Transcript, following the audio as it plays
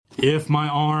if my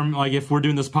arm, like if we're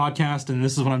doing this podcast and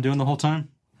this is what I'm doing the whole time,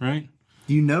 right?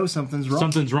 You know something's wrong.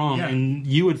 Something's wrong, Yeah. and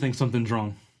you would think something's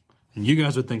wrong. And you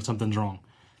guys would think something's wrong.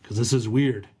 Because this is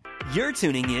weird. You're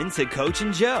tuning in to Coach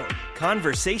and Joe,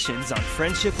 conversations on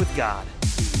friendship with God.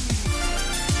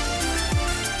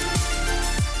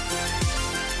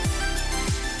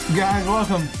 Guys,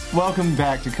 welcome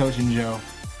back to Coach and Joe.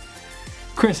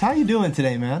 Chris, how you doing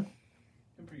today, man?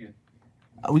 I'm pretty good.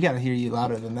 We got to hear you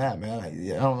louder than that, man. I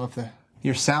don't know if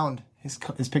your sound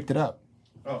has picked it up.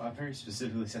 Oh, I very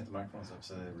specifically set the microphones up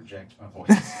so they reject my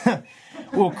voice.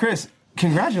 Well, Chris,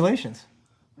 congratulations.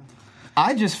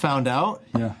 I just found out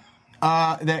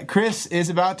that Chris is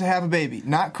about to have a baby.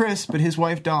 Not Chris, but his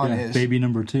wife Dawn is. Baby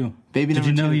number 2. Baby number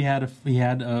 2. Did you know he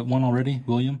had one already,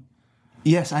 William?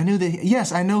 Yes, I knew that.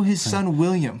 Yes, I know his son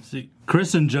William. See,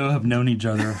 Chris and Joe have known each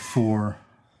other for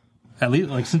at least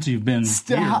like since you've been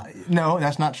here. No,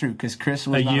 that's not true because Chris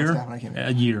was not on staff when I came in. A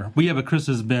year. But Chris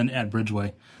has been at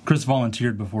Bridgeway. Chris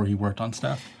volunteered before he worked on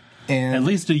staff. And at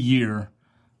least a year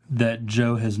that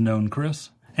Joe has known Chris.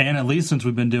 And at least since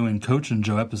we've been doing Coach and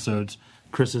Joe episodes,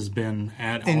 Chris has been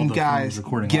at all the guys,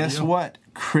 recording guess audio. what?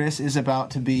 Chris is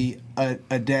about to be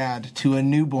a dad to a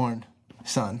newborn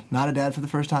son. Not a dad for the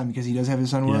first time because he does have his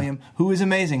son William, who is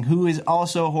amazing, who is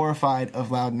also horrified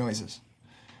of loud noises.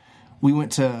 We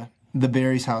went to the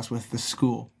Barry's house with the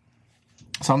school.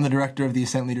 So I'm the director of the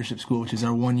Ascent Leadership School, which is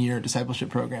our 1-year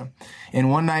discipleship program. And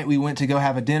one night we went to go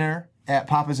have a dinner at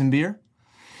Papa's and Beer,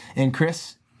 and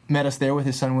Chris met us there with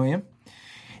his son William.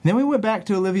 And then we went back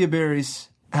to Olivia Barry's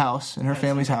house and her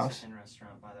family's house.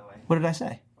 Restaurant, by the way. What did I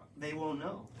say? They won't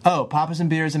know. Oh, Papa's and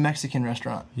Beer is a Mexican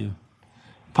restaurant. Yeah.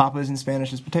 Papa's in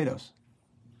Spanish is potatoes.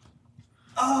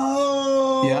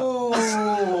 Oh!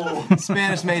 Yeah.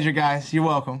 Spanish major, guys. You're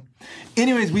welcome.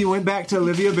 Anyways, we went back to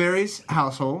Olivia Barry's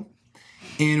household,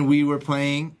 and we were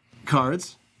playing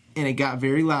cards, and it got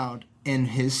very loud, and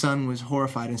his son was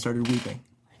horrified and started weeping.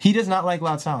 He does not like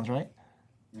loud sounds, right?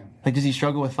 No. Like, does he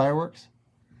struggle with fireworks?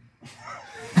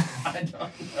 I don't know.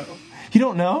 You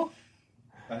don't know?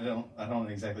 I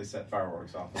don't exactly set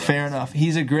fireworks off. Fair enough.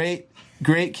 He's a great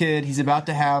kid. He's about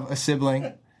to have a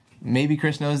sibling. Maybe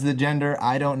Chris knows the gender.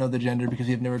 I don't know the gender because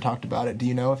we've never talked about it. Do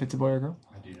you know if it's a boy or a girl?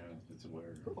 I do know if it's a boy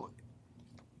or a girl.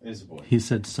 It is a boy. He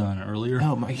said son earlier.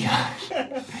 Oh my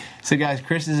gosh. So guys,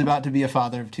 Chris is about to be a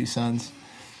father of 2 sons.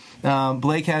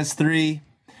 Blake has 3.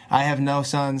 I have no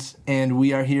sons, and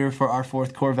we are here for our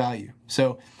 4th core value.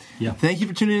 So thank you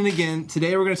for tuning in again.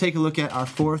 Today we're going to take a look at our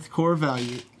 4th core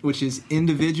value, which is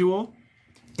individual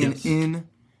and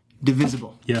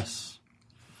indivisible. Yes.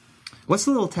 What's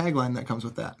the little tagline that comes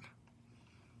with that?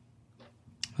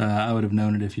 I would have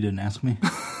known it if you didn't ask me.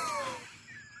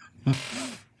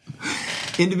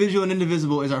 Individual and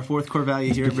indivisible is our 4th core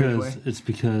value here at Bridgeway. It's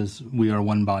because we are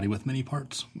one body with many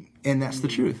parts. And that's the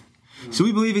truth. So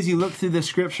we believe as you look through the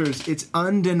scriptures, it's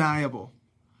undeniable.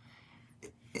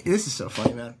 This is so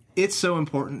funny, man. It's so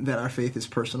important that our faith is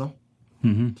personal.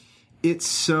 Mm-hmm. It's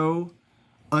so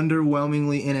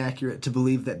underwhelmingly inaccurate to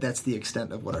believe that that's the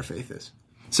extent of what our faith is.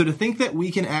 So to think that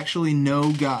we can actually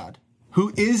know God,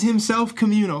 who is himself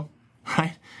communal,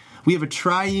 right? We have a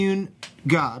triune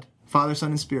God, Father,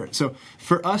 Son, and Spirit. So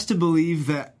for us to believe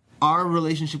that our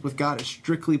relationship with God is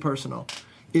strictly personal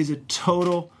is a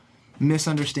total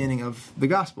misunderstanding of the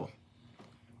gospel.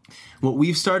 What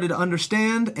we've started to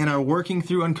understand and are working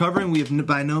through uncovering, we have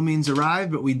by no means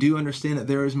arrived, but we do understand that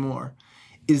there is more,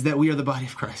 is that we are the body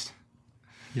of Christ.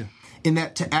 Yeah. In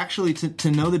that to actually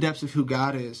to know the depths of who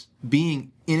God is,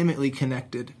 being intimately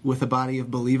connected with a body of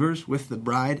believers, with the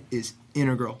bride, is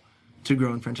integral to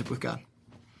grow in friendship with God.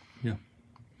 Yeah.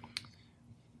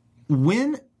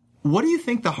 What do you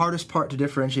think the hardest part to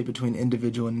differentiate between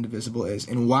individual and indivisible is,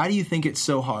 and why do you think it's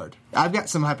so hard? I've got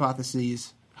some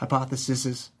hypotheses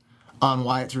on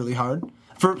why it's really hard.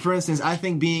 For instance, I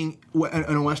think being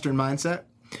in a Western mindset,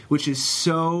 which is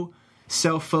so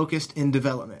self-focused in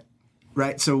development,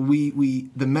 right? So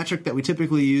the metric that we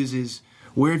typically use is,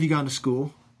 where have you gone to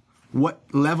school? What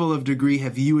level of degree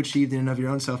have you achieved in and of your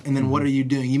own self? And then what are you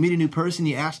doing? You meet a new person,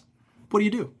 you ask, what do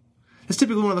you do? That's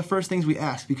typically one of the first things we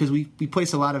ask because we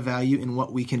place a lot of value in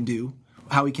what we can do,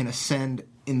 how we can ascend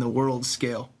in the world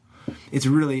scale. It's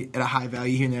really at a high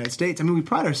value here in the United States. I mean, we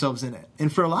pride ourselves in it.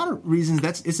 And for a lot of reasons,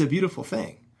 it's a beautiful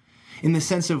thing. In the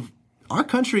sense of our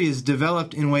country is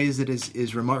developed in ways that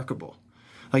is remarkable.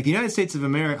 Like the United States of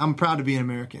America, I'm proud to be an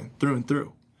American through and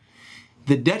through.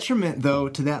 The detriment, though,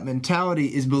 to that mentality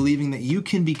is believing that you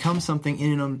can become something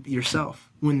in and of yourself.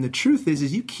 When the truth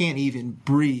is you can't even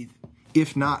breathe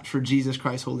if not for Jesus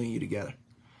Christ holding you together.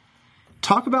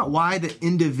 Talk about why the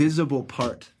indivisible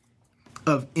part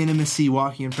of intimacy,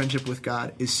 walking in friendship with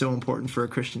God is so important for a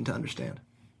Christian to understand?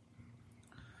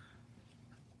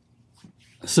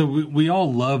 So we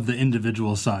all love the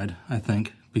individual side, I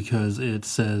think, because it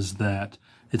says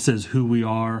who we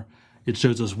are. It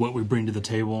shows us what we bring to the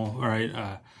table. All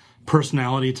right,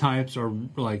 personality types are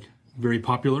like very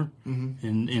popular in the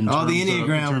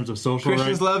Enneagram. In terms of social.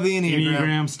 Christians right? love the Enneagram.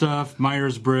 Enneagram stuff,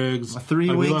 Myers-Briggs. A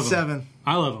 3-wing 7.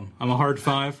 I love them. I'm a hard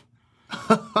 5.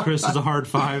 Chris is a hard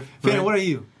 5. Finn, right? what are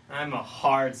you? I'm a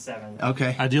hard 7.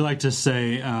 Okay. I do like to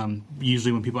say,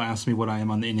 usually when people ask me what I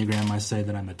am on the Enneagram, I say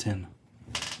that I'm a 10.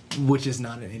 Which is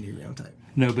not an Enneagram type.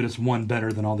 No, but it's one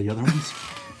better than all the other ones.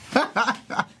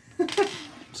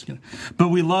 Just kidding. But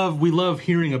we love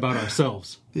hearing about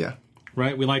ourselves, Yeah.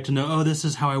 right? We like to know, oh, this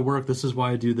is how I work. This is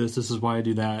why I do this. This is why I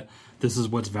do that. This is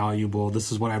what's valuable.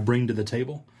 This is what I bring to the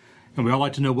table. And we all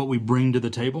like to know what we bring to the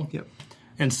table. Yep.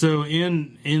 And so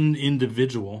in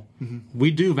individual,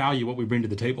 we do value what we bring to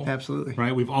the table. Absolutely.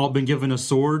 Right? We've all been given a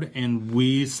sword, and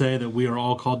we say that we are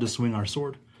all called to swing our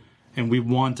sword. And we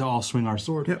want to all swing our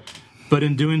sword. Yep. But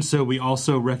in doing so, we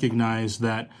also recognize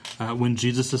that when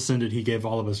Jesus ascended, he gave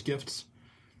all of us gifts.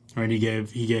 Right? He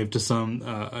gave to some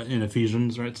in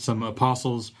Ephesians, right? Some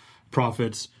apostles,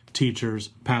 prophets, teachers,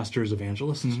 pastors,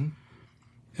 evangelists. And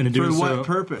in doing For what so,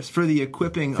 purpose? For the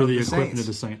equipping for of the the equipping saints. of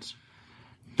the saints.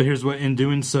 But here's what, in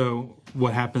doing so,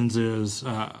 what happens is,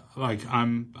 I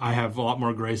have a lot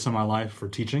more grace in my life for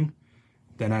teaching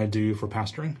than I do for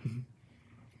pastoring.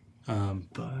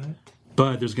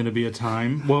 But there's going to be a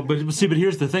time. Well, but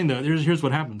here's the thing, though. Here's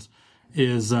what happens: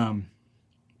 is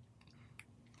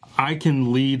I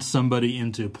can lead somebody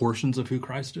into portions of who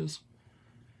Christ is,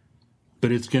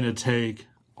 but it's going to take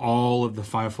all of the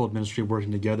fivefold ministry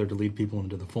working together to lead people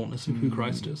into the fullness of who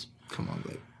Christ is. Come on,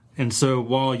 Blake. And so,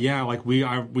 while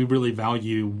we really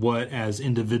value what as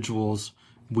individuals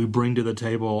we bring to the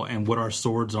table and what our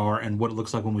swords are and what it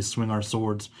looks like when we swing our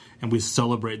swords, and we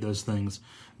celebrate those things,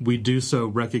 we do so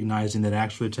recognizing that it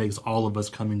actually takes all of us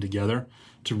coming together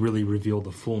to really reveal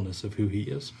the fullness of who he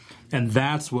is. And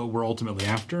that's what we're ultimately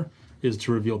after, is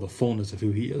to reveal the fullness of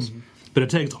who he is. But it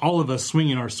takes all of us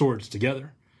swinging our swords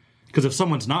together. Because if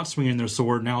someone's not swinging their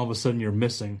sword, now all of a sudden you're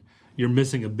missing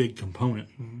a big component.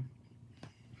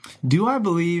 Do I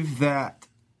believe that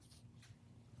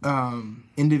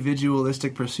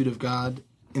individualistic pursuit of God,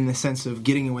 in the sense of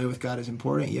getting away with God, is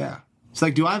important? Yeah. It's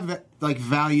like, do I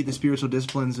value the spiritual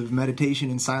disciplines of meditation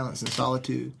and silence and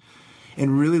solitude,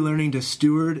 and really learning to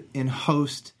steward and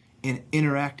host and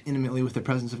interact intimately with the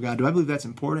presence of God? Do I believe that's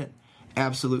important?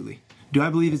 Absolutely. Do I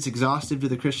believe it's exhaustive to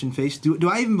the Christian faith? Do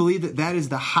I even believe that that is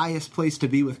the highest place to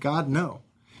be with God? No.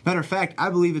 Matter of fact, I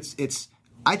believe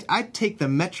I take the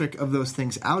metric of those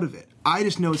things out of it. I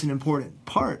just know it's an important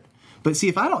part. But see,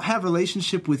 if I don't have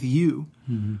relationship with you,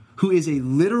 who is a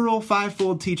literal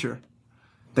fivefold teacher,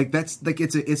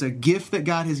 it's a gift that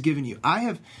God has given you.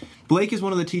 Blake is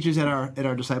one of the teachers at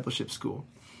our discipleship school.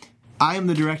 I am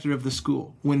the director of the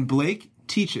school. When Blake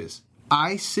teaches,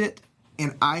 I sit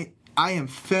and I am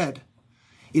fed.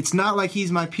 It's not like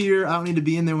he's my peer. I don't need to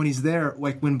be in there when he's there.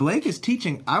 Like when Blake is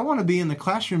teaching, I want to be in the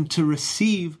classroom to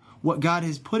receive what God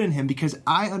has put in him, because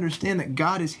I understand that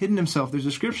God has hidden himself. There's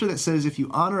a scripture that says if you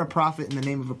honor a prophet in the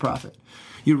name of a prophet,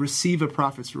 you receive a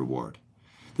prophet's reward.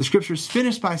 The scripture is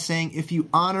finished by saying if you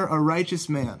honor a righteous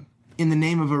man in the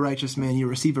name of a righteous man, you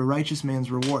receive a righteous man's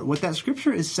reward. What that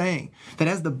scripture is saying, that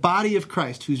as the body of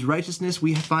Christ, whose righteousness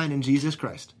we find in Jesus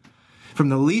Christ, from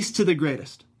the least to the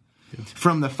greatest,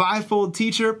 from the fivefold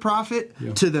teacher, prophet,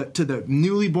 to the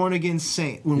newly born again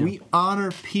saint. When we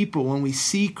honor people, when we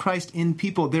see Christ in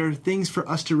people, there are things for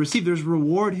us to receive. There's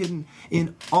reward hidden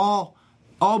in all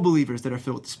believers that are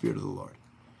filled with the Spirit of the Lord.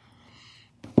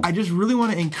 I just really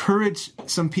want to encourage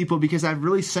some people, because I've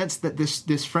really sensed that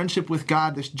this friendship with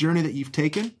God, this journey that you've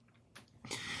taken,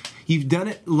 you've done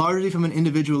it largely from an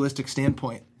individualistic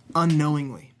standpoint,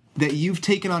 unknowingly. That you've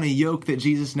taken on a yoke that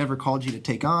Jesus never called you to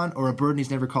take on, or a burden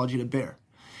he's never called you to bear.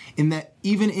 And that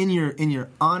even in your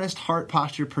honest heart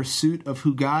posture pursuit of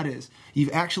who God is,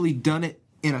 you've actually done it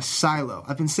in a silo.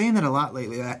 I've been saying that a lot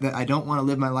lately, that I don't want to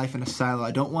live my life in a silo.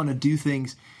 I don't want to do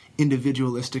things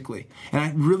individualistically. And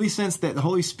I really sense that the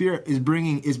Holy Spirit is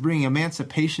bringing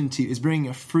emancipation to you, is bringing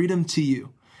a freedom to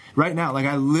you right now. Like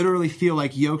I literally feel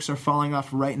like yokes are falling off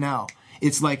right now.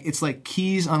 It's like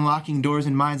keys unlocking doors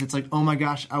in minds. It's like, oh my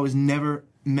gosh, I was never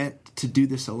meant to do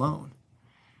this alone.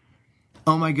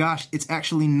 Oh my gosh, it's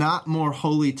actually not more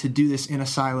holy to do this in a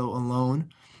silo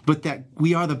alone, but that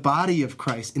we are the body of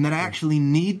Christ and that I actually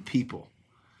need people.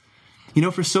 You know,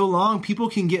 for so long, people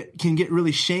can get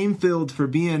really shame-filled for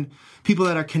being people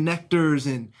that are connectors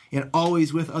and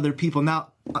always with other people.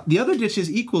 Now, the other ditch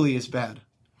is equally as bad,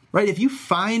 right? If you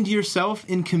find yourself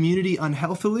in community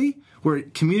unhealthily, where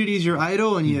community is your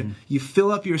idol, and you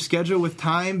fill up your schedule with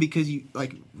time because you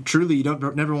truly you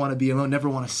don't never want to be alone, never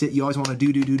want to sit. You always want to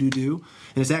do,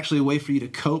 and it's actually a way for you to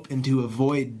cope and to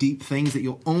avoid deep things that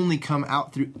you'll only come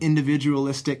out through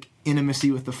individualistic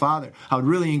intimacy with the Father. I would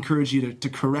really encourage you to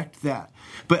correct that.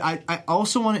 But I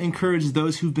also want to encourage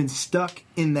those who've been stuck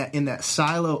in that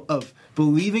silo of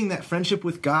believing that friendship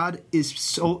with God is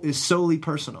solely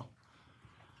personal.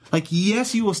 Like,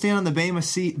 yes, you will stand on the Bema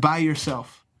seat by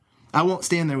yourself. I won't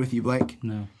stand there with you, Blake.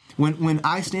 No. When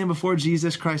I stand before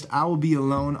Jesus Christ, I will be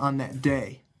alone on that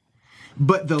day.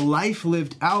 But the life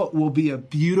lived out will be a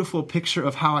beautiful picture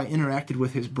of how I interacted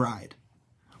with his bride.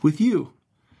 With you.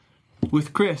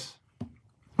 With Chris.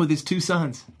 With his 2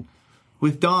 sons.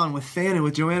 With Dawn, with Fannin,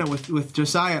 with Joanna, with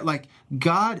Josiah. Like,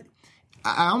 God,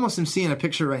 I almost am seeing a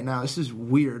picture right now. This is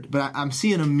weird, but I'm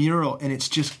seeing a mural, and it's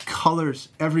just colors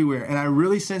everywhere. And I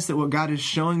really sense that what God is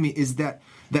showing me is that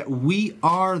we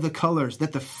are the colors,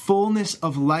 that the fullness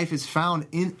of life is found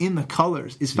in the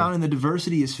colors, is found in the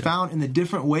diversity, is found in the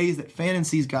different ways that Fannin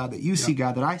sees God, that you see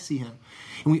God, that I see him.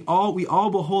 And we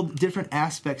all behold different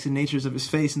aspects and natures of his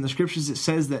face. In the scriptures it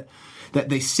says that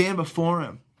they stand before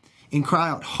him and cry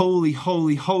out, holy,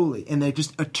 holy, holy. And they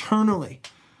just eternally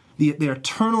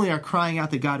are crying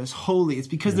out that God is holy. It's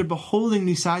because they're beholding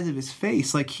new sides of his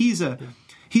face. Like he's a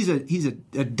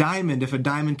diamond, if a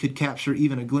diamond could capture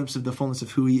even a glimpse of the fullness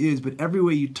of who he is. But every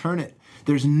way you turn it,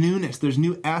 there's newness. There's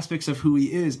new aspects of who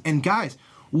he is. And guys,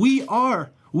 we are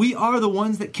the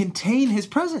ones that contain his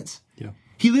presence. Yeah.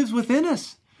 He lives within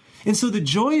us. And so the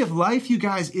joy of life, you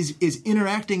guys, is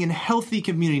interacting in healthy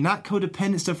community, not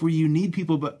codependent stuff where you need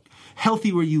people, but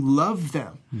healthy where you love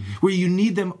them, where you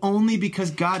need them only because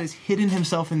God has hidden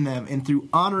himself in them, and through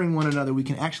honoring one another, we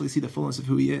can actually see the fullness of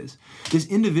who he is. This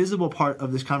indivisible part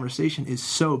of this conversation is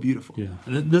so beautiful. Yeah,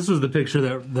 and this was the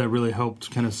picture that really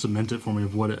helped kind of cement it for me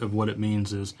of what it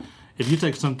means is, if you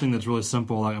take something that's really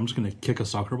simple, like I'm just going to kick a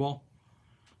soccer ball,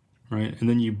 right, and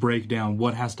then you break down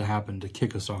what has to happen to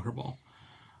kick a soccer ball.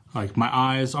 Like, my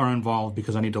eyes are involved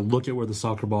because I need to look at where the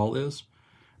soccer ball is.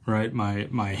 Right,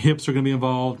 my hips are going to be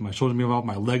involved, my shoulders are going to be involved,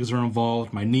 my legs are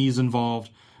involved, my knees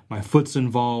involved, my foot's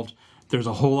involved. There's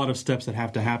a whole lot of steps that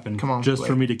have to happen just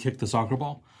for me to kick the soccer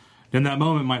ball. In that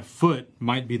moment, my foot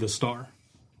might be the star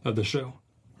of the show,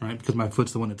 right? Because my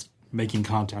foot's the one that's making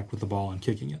contact with the ball and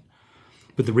kicking it.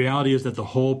 But the reality is that the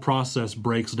whole process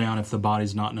breaks down if the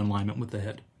body's not in alignment with the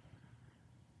head.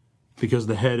 Because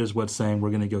the head is what's saying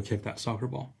we're going to go kick that soccer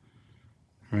ball.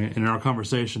 Right? And in our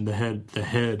conversation, the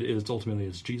head is ultimately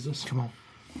is Jesus. Come on.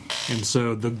 And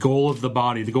so the goal of the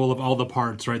body, the goal of all the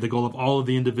parts, right? The goal of all of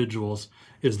the individuals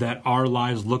is that our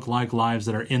lives look like lives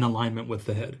that are in alignment with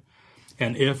the head.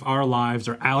 And if our lives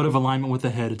are out of alignment with the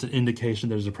head, it's an indication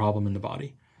there's a problem in the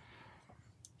body.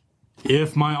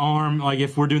 If my arm, like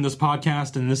if we're doing this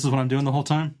podcast and this is what I'm doing the whole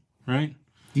time, right?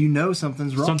 You know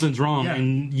something's wrong. Something's wrong,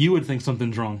 and you would think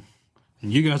something's wrong.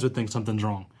 And you guys would think something's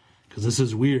wrong because this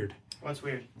is weird. What's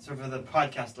weird? So for the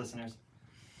podcast listeners.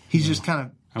 He's just kind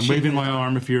of... I'm waving my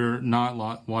arm. If you're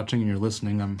not watching and you're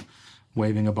listening, I'm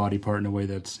waving a body part in a way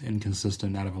that's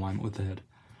inconsistent, out of alignment with the head.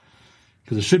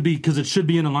 Because it should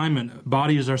be in alignment.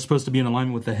 Bodies are supposed to be in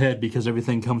alignment with the head because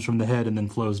everything comes from the head and then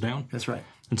flows down. That's right.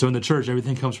 And so in the church,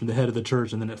 everything comes from the head of the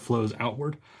church and then it flows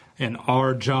outward. And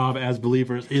our job as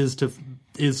believers is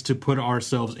to put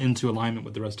ourselves into alignment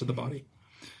with the rest of the body.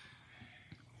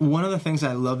 One of the things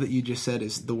I love that you just said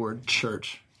is the word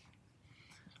church.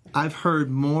 I've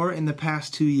heard more in the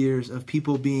past 2 years of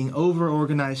people being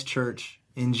over-organized church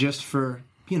and just for,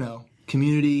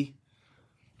 community,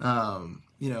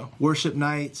 worship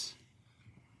nights,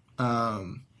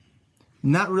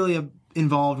 not really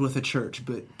involved with a church,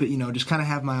 but just kind of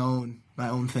have my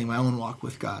own thing, my own walk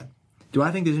with God. Do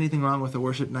I think there's anything wrong with a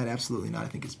worship night? Absolutely not. I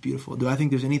think it's beautiful. Do I think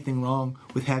there's anything wrong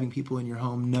with having people in your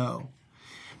home? No.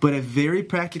 But a very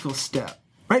practical step,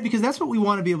 right? Because that's what we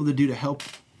want to be able to do to help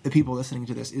the people listening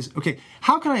to this is, okay,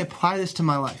 how can I apply this to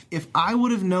my life? If I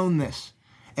would have known this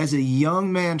as a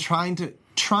young man trying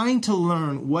to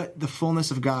learn what the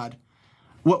fullness of God,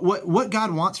 what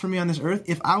God wants from me on this earth,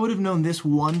 if I would have known this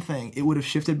one thing, it would have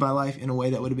shifted my life in a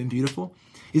way that would have been beautiful,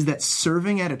 is that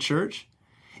serving at a church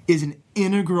is an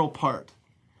integral part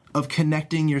of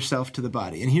connecting yourself to the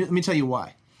body. And here, let me tell you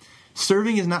why.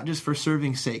 Serving is not just for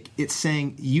serving's sake. It's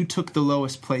saying, you took the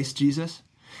lowest place, Jesus.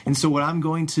 And so what I'm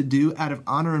going to do out of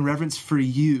honor and reverence for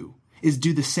you is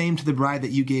do the same to the bride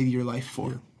that you gave your life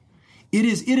for. Yeah. It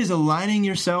is aligning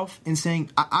yourself and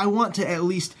saying, I want to at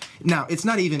least... Now, it's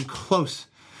not even close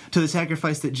to the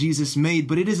sacrifice that Jesus made,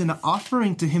 but it is an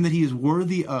offering to him that he is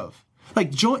worthy of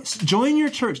Like, join your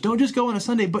church. Don't just go on a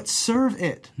Sunday, but serve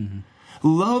it.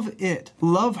 Love it.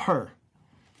 Love her.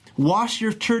 Wash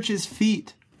your church's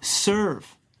feet.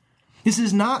 Serve. This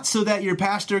is not so that your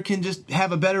pastor can just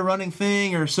have a better running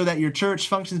thing or so that your church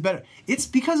functions better. It's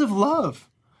because of love.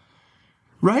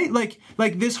 Right? Like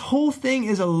this whole thing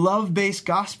is a love-based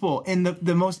gospel, and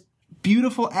the most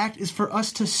beautiful act is for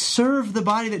us to serve the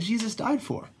body that Jesus died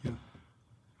for. Yeah.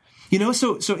 You know,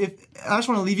 so if I just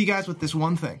want to leave you guys with this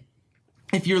one thing.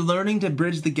 If you're learning to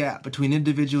bridge the gap between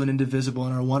individual and indivisible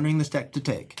and are wondering the step to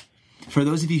take, for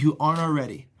those of you who aren't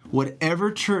already,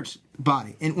 whatever church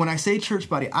body, and when I say church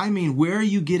body, I mean, where are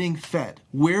you getting fed?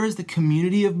 Where is the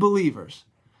community of believers?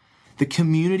 The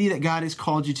community that God has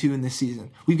called you to in this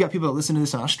season. We've got people that listen to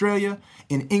this in Australia,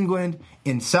 in England,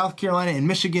 in South Carolina, in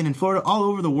Michigan, in Florida, all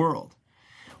over the world.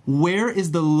 Where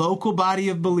is the local body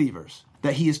of believers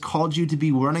that he has called you to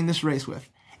be running this race with?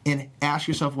 And ask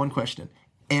yourself one question.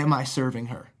 Am I serving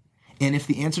her? And if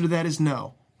the answer to that is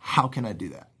no, how can I do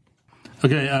that?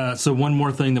 Okay, so one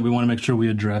more thing that we want to make sure we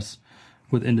address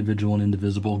with individual and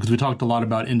indivisible, because we talked a lot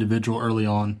about individual early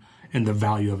on and the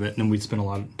value of it, and we spent a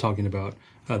lot talking about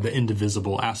the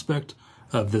indivisible aspect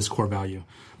of this core value.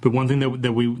 But one thing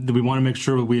that we want to make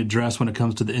sure that we address when it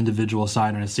comes to the individual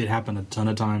side, and I see it happen a ton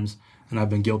of times, and I've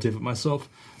been guilty of it myself,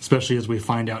 especially as we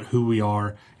find out who we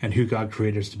are and who God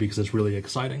created us to be, because it's really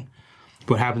exciting.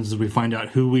 What happens is we find out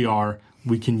who we are,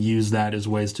 we can use that as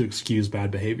ways to excuse bad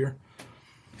behavior.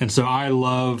 And so I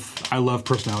love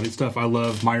personality stuff. I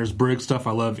love Myers-Briggs stuff.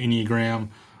 I love Enneagram.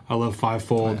 I love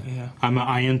Fivefold. Yeah. I'm an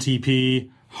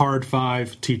INTP, Hard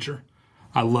Five teacher.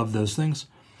 I love those things.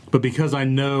 But because I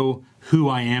know who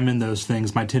I am in those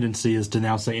things, my tendency is to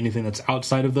now say anything that's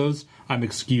outside of those, I'm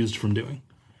excused from doing.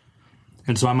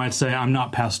 And so I might say I'm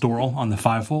not pastoral on the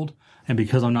Fivefold. And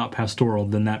because I'm not pastoral,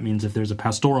 then that means if there's a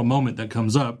pastoral moment that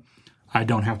comes up, I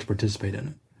don't have to participate in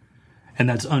it. And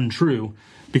that's untrue,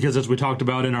 because as we talked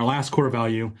about in our last core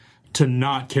value, to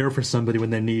not care for somebody when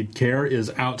they need care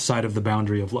is outside of the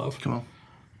boundary of love. Come on.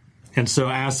 And so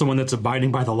as someone that's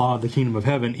abiding by the law of the kingdom of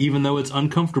heaven, even though it's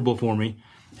uncomfortable for me,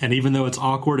 and even though it's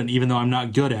awkward, and even though I'm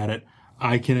not good at it,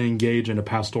 I can engage in a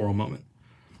pastoral moment.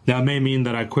 Now, it may mean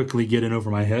that I quickly get in over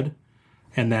my head,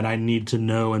 and that I need to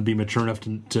know and be mature enough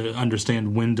to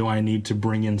understand when do I need to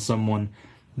bring in someone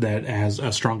that has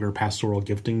a stronger pastoral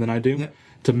gifting than I do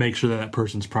to make sure that that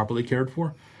person's properly cared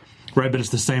for. Right? But it's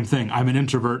the same thing. I'm an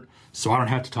introvert, so I don't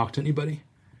have to talk to anybody.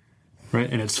 Right?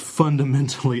 And it's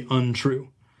fundamentally untrue.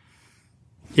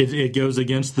 It goes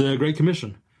against the Great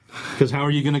Commission. Because how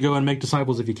are you going to go and make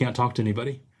disciples if you can't talk to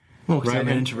anybody? Well, because I'm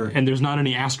an introvert. And there's not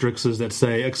any asterisks that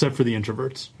say, except for the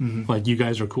introverts. Mm-hmm. Like, you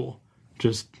guys are cool.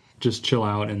 Just chill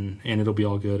out and it'll be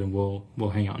all good, and we'll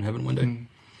hang out in heaven one day. Mm.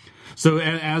 So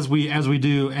as we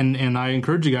do, and I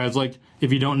encourage you guys, like,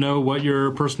 if you don't know what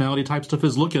your personality type stuff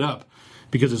is, look it up,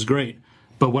 because it's great.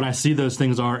 But what I see those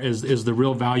things are is the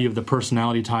real value of the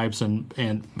personality types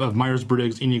and of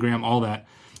Myers-Briggs, Enneagram, all that.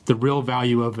 The real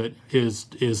value of it is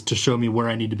to show me where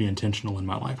I need to be intentional in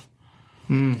my life,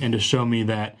 and to show me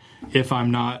that if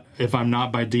I'm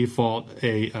not by default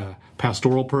a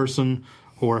pastoral person,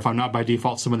 or if I'm not by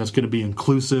default someone that's going to be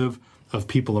inclusive of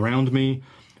people around me,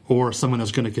 or someone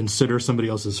that's going to consider somebody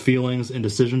else's feelings and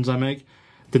decisions I make,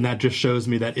 then that just shows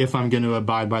me that if I'm going to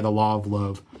abide by the law of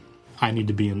love, I need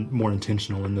to be more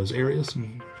intentional in those areas.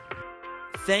 Mm-hmm.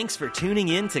 Thanks for tuning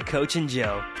in to Coach and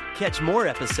Joe. Catch more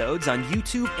episodes on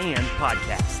YouTube and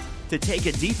podcast. To take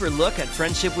a deeper look at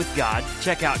friendship with God,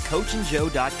 check out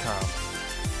coachandjoe.com.